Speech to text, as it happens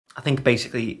I think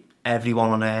basically everyone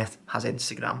on earth has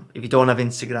Instagram. If you don't have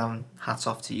Instagram, hats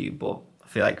off to you, but I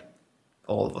feel like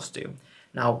all of us do.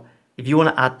 Now, if you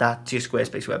want to add that to your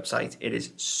Squarespace website, it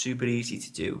is super easy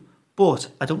to do, but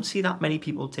I don't see that many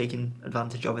people taking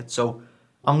advantage of it. So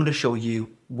I'm going to show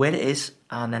you where it is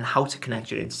and then how to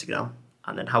connect your Instagram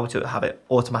and then how to have it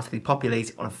automatically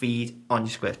populate on a feed on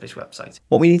your Squarespace website.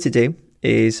 What we need to do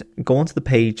is go onto the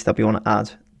page that we want to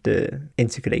add the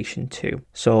integration to.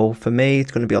 So for me,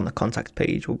 it's going to be on the contact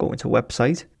page. We'll go into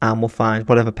website and we'll find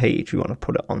whatever page we want to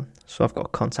put it on. So I've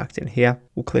got contact in here.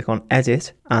 We'll click on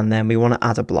edit and then we want to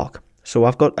add a block. So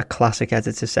I've got a classic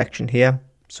editor section here.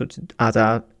 So to add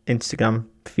our Instagram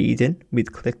feed in,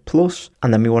 we'd click plus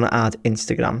and then we want to add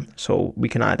Instagram. So we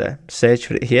can either search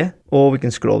for it here or we can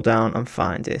scroll down and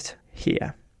find it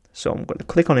here. So I'm going to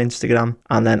click on Instagram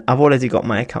and then I've already got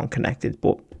my account connected,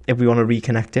 but if we want to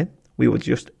reconnect it, we would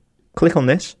just click on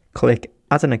this, click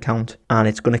add an account, and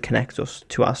it's going to connect us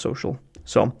to our social.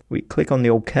 So we click on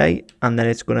the OK, and then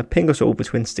it's going to ping us over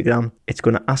to Instagram. It's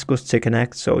going to ask us to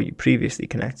connect. So you previously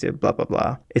connected, blah, blah,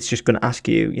 blah. It's just going to ask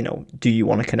you, do you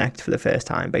want to connect for the first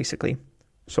time, basically.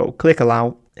 So click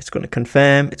allow. It's going to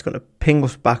confirm. It's going to ping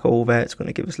us back over. It's going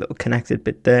to give us a little connected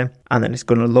bit there. And then it's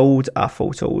going to load our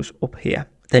photos up here.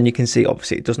 Then you can see,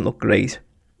 obviously, it doesn't look great,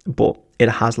 but it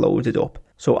has loaded up.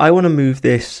 So I want to move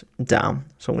this down.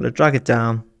 So I'm going to drag it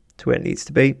down to where it needs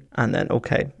to be. And then,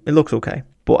 okay, it looks okay.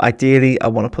 But ideally, I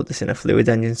want to put this in a Fluid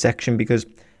Engine section because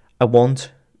I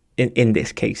want, in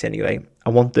this case anyway,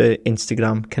 I want the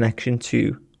Instagram connection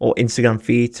to, or Instagram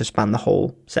feed to span the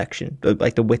whole section,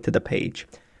 like the width of the page.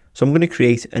 So I'm going to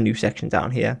create a new section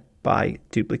down here by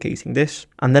duplicating this.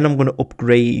 And then I'm going to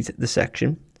upgrade the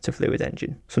section to Fluid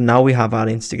Engine. So now we have our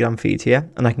Instagram feed here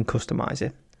and I can customize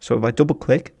it. So if I double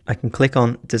click, I can click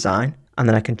on design and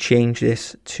then I can change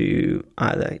this to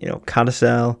either,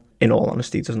 carousel. In all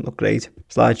honesty, it doesn't look great.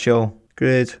 Slideshow,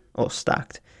 grid, or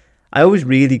stacked. I always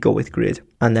really go with grid.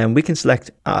 And then we can select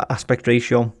our aspect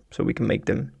ratio. So we can make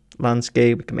them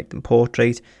landscape, we can make them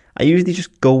portrait. I usually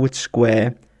just go with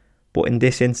square, but in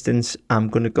this instance, I'm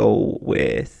going to go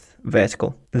with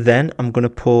vertical. Then I'm going to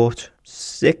put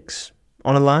 6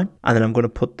 on a line, and then I'm going to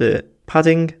put the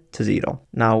padding to 0.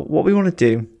 Now, what we want to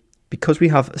do, because we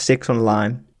have 6 on a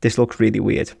line, this looks really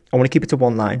weird. I want to keep it to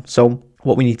 1 line. So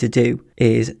what we need to do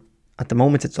is, at the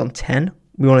moment it's on 10,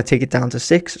 we want to take it down to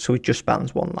 6, so it just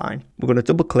spans 1 line. We're going to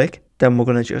double click, then we're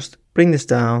going to just bring this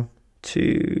down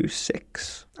to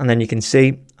 6. And then you can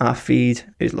see our feed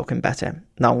is looking better.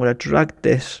 Now I'm going to drag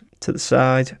this to the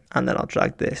side, and then I'll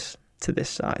drag this to this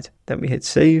side. Then we hit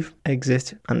save,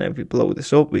 exit, and then if we blow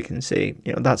this up, we can see,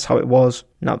 that's how it was.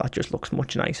 Now that just looks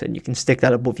much nicer, and you can stick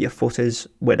that above your footers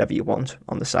wherever you want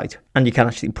on the site. And you can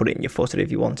actually put it in your footer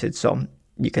if you wanted. So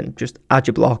you can just add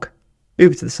your block,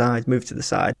 move it to the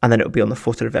side, and then it'll be on the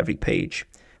footer of every page.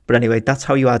 But anyway, that's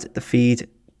how you add the feed.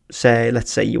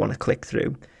 Let's say you want to click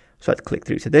through. So I'd click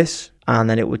through to this, and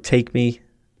then it would take me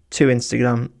to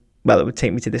Instagram. Well, it would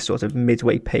take me to this sort of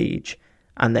midway page.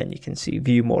 And then you can see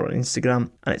view more on Instagram,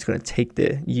 and it's going to take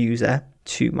the user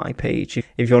to my page.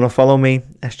 If you want to follow me,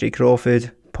 SJ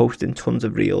Crawford, posting tons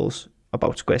of reels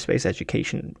about Squarespace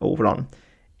education over on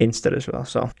Insta as well.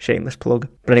 So shameless plug.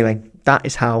 But anyway, that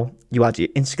is how you add your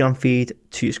Instagram feed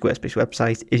to your Squarespace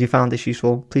website. If you found this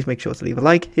useful, please make sure to leave a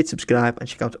like, hit subscribe, and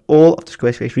check out all of the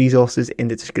Squarespace resources in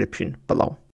the description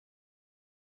below.